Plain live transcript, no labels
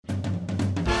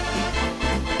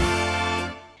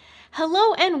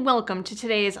Hello and welcome to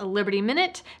today's Liberty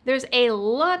Minute. There's a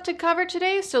lot to cover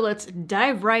today, so let's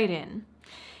dive right in.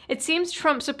 It seems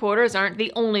Trump supporters aren't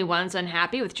the only ones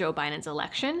unhappy with Joe Biden's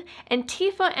election.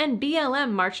 Antifa and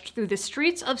BLM marched through the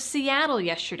streets of Seattle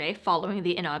yesterday following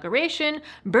the inauguration,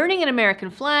 burning an American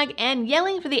flag and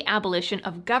yelling for the abolition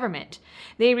of government.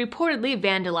 They reportedly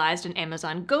vandalized an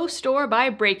Amazon Go store by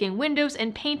breaking windows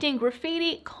and painting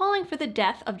graffiti calling for the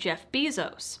death of Jeff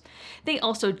Bezos. They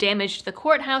also damaged the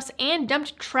courthouse and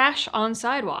dumped trash on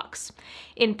sidewalks.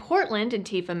 In Portland,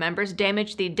 Antifa members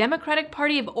damaged the Democratic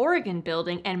Party of Oregon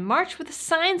building and marched with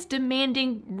signs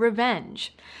demanding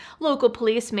revenge. Local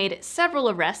police made several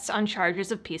arrests on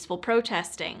charges of peaceful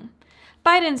protesting.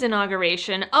 Biden's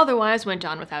inauguration otherwise went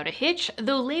on without a hitch,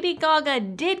 though Lady Gaga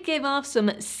did give off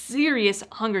some serious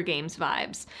Hunger Games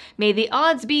vibes. May the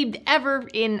odds be ever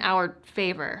in our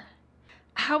favor.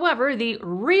 However, the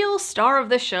real star of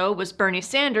the show was Bernie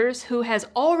Sanders, who has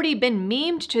already been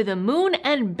memed to the moon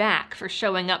and back for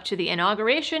showing up to the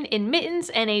inauguration in mittens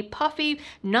and a puffy,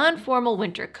 non-formal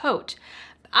winter coat.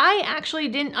 I actually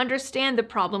didn't understand the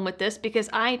problem with this because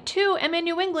I, too, am a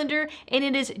New Englander, and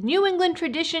it is New England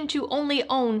tradition to only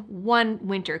own one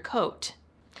winter coat.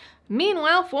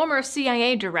 Meanwhile, former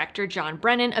CIA Director John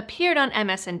Brennan appeared on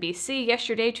MSNBC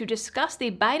yesterday to discuss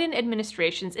the Biden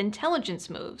administration's intelligence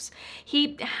moves.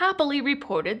 He happily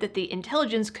reported that the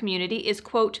intelligence community is,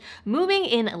 quote, moving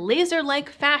in laser-like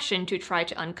fashion to try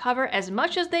to uncover as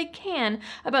much as they can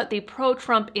about the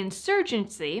pro-Trump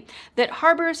insurgency that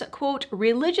harbors, quote,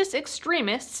 religious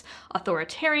extremists,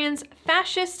 authoritarians,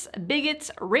 fascists,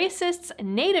 bigots, racists,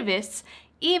 nativists,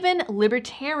 even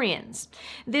libertarians.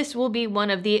 This will be one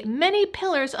of the many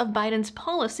pillars of Biden's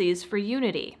policies for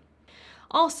unity.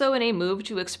 Also, in a move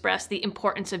to express the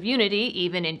importance of unity,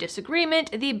 even in disagreement,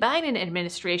 the Biden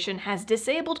administration has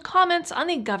disabled comments on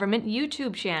the government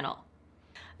YouTube channel.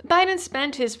 Biden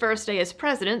spent his first day as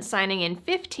president signing in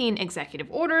 15 executive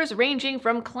orders ranging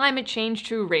from climate change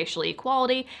to racial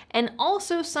equality, and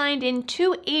also signed in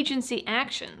 2 agency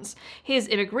actions. His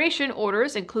immigration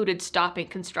orders included stopping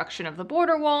construction of the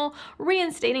border wall,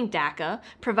 reinstating DACA,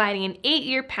 providing an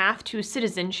 8-year path to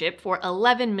citizenship for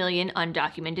 11 million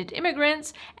undocumented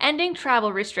immigrants, ending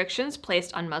travel restrictions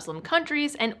placed on Muslim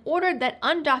countries, and ordered that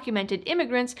undocumented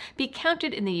immigrants be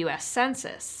counted in the U.S.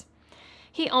 Census.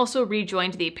 He also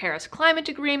rejoined the Paris Climate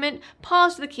Agreement,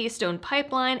 paused the Keystone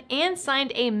Pipeline, and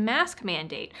signed a mask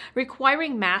mandate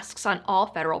requiring masks on all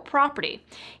federal property.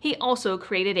 He also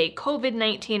created a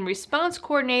COVID-19 response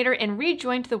coordinator and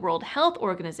rejoined the World Health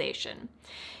Organization.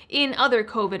 In other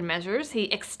COVID measures, he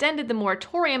extended the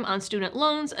moratorium on student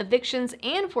loans, evictions,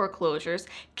 and foreclosures,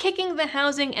 kicking the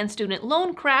housing and student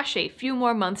loan crash a few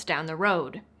more months down the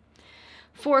road.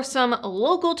 For some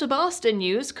local to Boston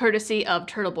news, courtesy of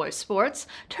Turtle Boy Sports,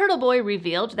 Turtle Boy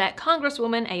revealed that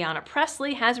Congresswoman Ayanna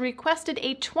Pressley has requested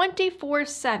a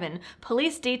 24/7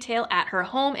 police detail at her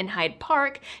home in Hyde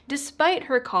Park, despite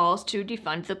her calls to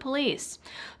defund the police.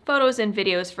 Photos and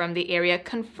videos from the area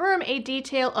confirm a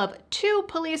detail of 2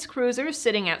 police cruisers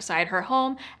sitting outside her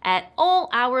home at all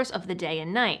hours of the day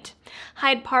and night.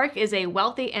 Hyde Park is a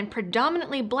wealthy and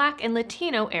predominantly Black and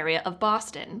Latino area of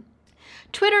Boston.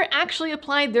 Twitter actually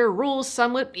applied their rules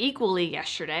somewhat equally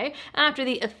yesterday after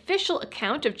the official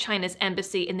account of China's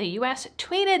embassy in the U.S.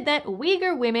 tweeted that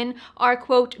Uyghur women are,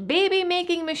 quote,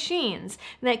 baby-making machines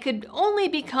that could only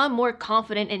become more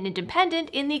confident and independent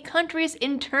in the country's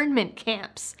internment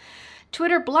camps.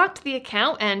 Twitter blocked the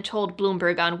account and told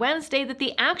Bloomberg on Wednesday that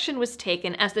the action was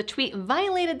taken as the tweet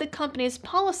violated the company's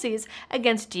policies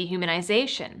against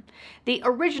dehumanization. The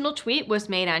original tweet was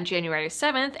made on January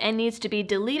 7th and needs to be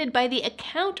deleted by the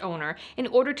account owner in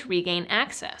order to regain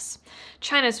access.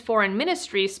 China's foreign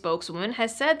ministry spokeswoman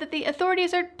has said that the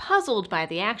authorities are puzzled by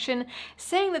the action,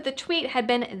 saying that the tweet had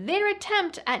been their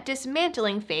attempt at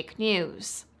dismantling fake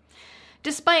news.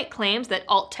 Despite claims that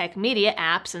alt-tech media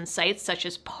apps and sites such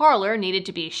as Parler needed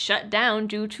to be shut down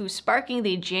due to sparking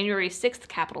the January 6th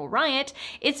Capitol riot,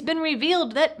 it's been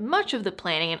revealed that much of the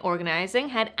planning and organizing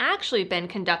had actually been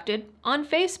conducted on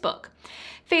Facebook.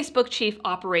 Facebook Chief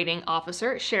Operating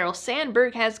Officer Sheryl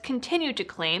Sandberg has continued to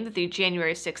claim that the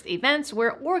January 6th events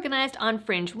were organized on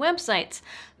fringe websites,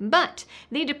 but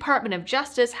the Department of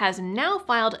Justice has now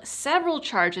filed several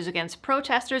charges against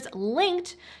protesters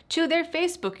linked to their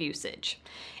Facebook usage.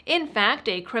 In fact,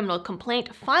 a criminal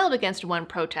complaint filed against one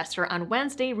protester on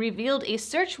Wednesday revealed a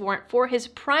search warrant for his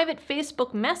private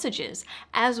Facebook messages,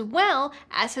 as well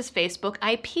as his Facebook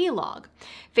IP log.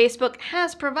 Facebook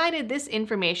has provided this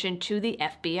information to the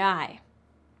FBI.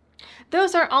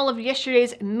 Those are all of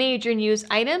yesterday's major news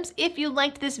items. If you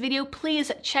liked this video, please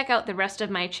check out the rest of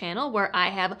my channel where I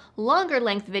have longer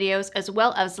length videos as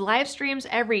well as live streams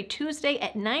every Tuesday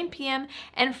at 9 p.m.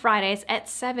 and Fridays at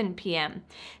 7 p.m.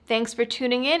 Thanks for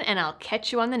tuning in, and I'll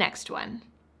catch you on the next one.